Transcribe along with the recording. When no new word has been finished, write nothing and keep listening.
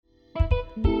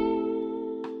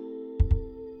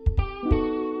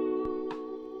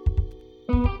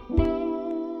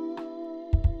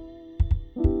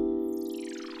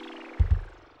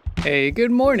Hey, good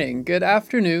morning, good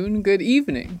afternoon, good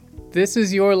evening. This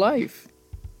is your life.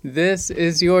 This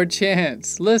is your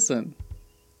chance. Listen.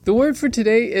 The word for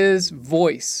today is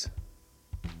voice.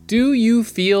 Do you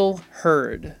feel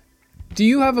heard? Do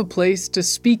you have a place to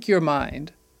speak your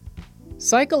mind?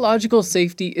 Psychological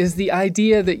safety is the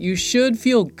idea that you should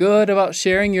feel good about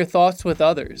sharing your thoughts with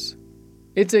others.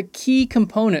 It's a key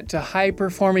component to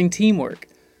high-performing teamwork,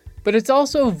 but it's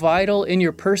also vital in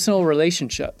your personal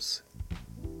relationships.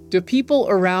 Do people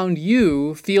around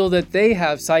you feel that they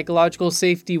have psychological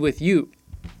safety with you?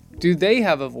 Do they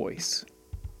have a voice?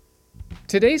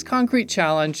 Today's concrete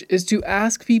challenge is to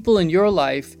ask people in your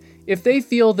life if they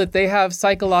feel that they have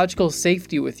psychological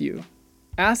safety with you.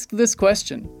 Ask this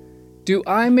question: do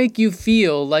I make you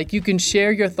feel like you can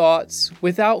share your thoughts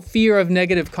without fear of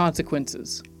negative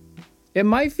consequences? It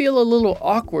might feel a little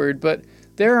awkward, but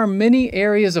there are many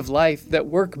areas of life that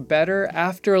work better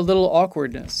after a little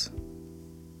awkwardness.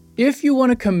 If you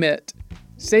want to commit,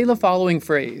 say the following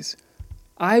phrase: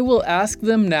 I will ask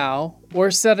them now,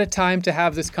 or set a time to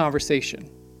have this conversation.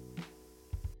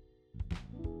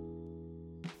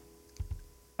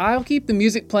 I'll keep the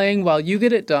music playing while you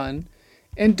get it done,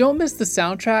 and don't miss the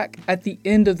soundtrack at the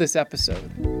end of this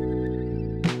episode.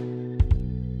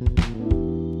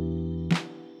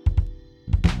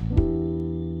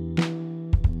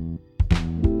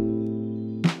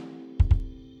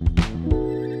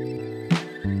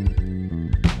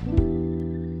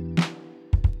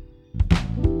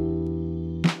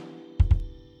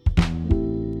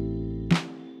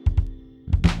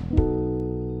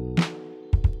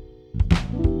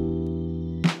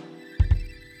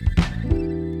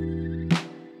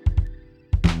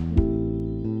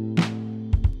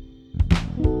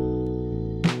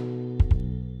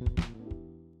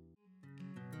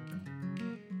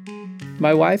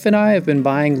 My wife and I have been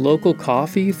buying local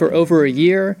coffee for over a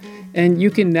year, and you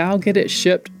can now get it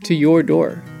shipped to your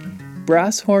door.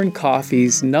 Brasshorn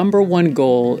Coffee's #1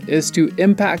 goal is to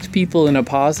impact people in a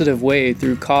positive way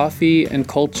through coffee and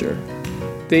culture.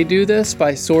 They do this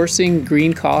by sourcing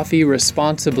green coffee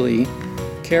responsibly,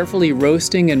 carefully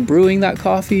roasting and brewing that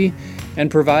coffee,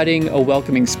 and providing a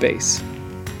welcoming space.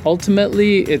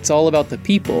 Ultimately, it's all about the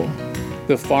people,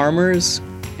 the farmers,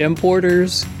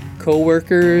 importers,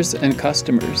 co-workers, and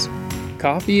customers.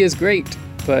 Coffee is great,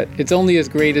 but it's only as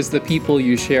great as the people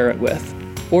you share it with.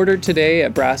 Order today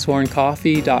at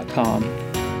brasshorncoffee.com.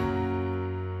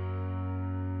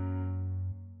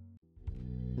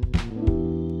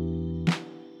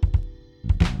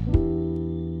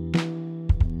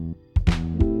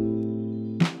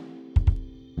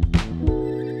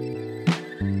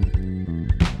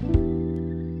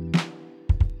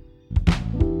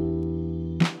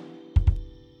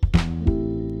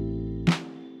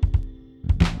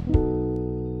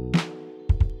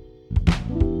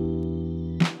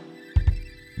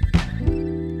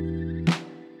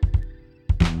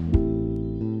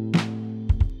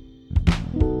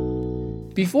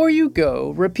 Before you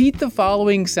go, repeat the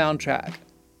following soundtrack.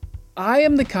 I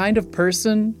am the kind of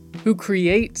person who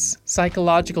creates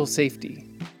psychological safety.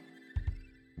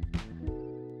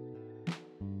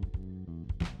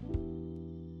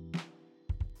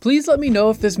 Please let me know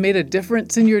if this made a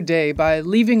difference in your day by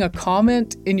leaving a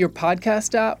comment in your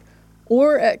podcast app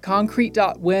or at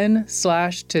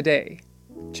concrete.win/today.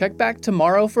 Check back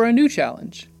tomorrow for a new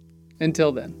challenge.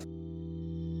 Until then.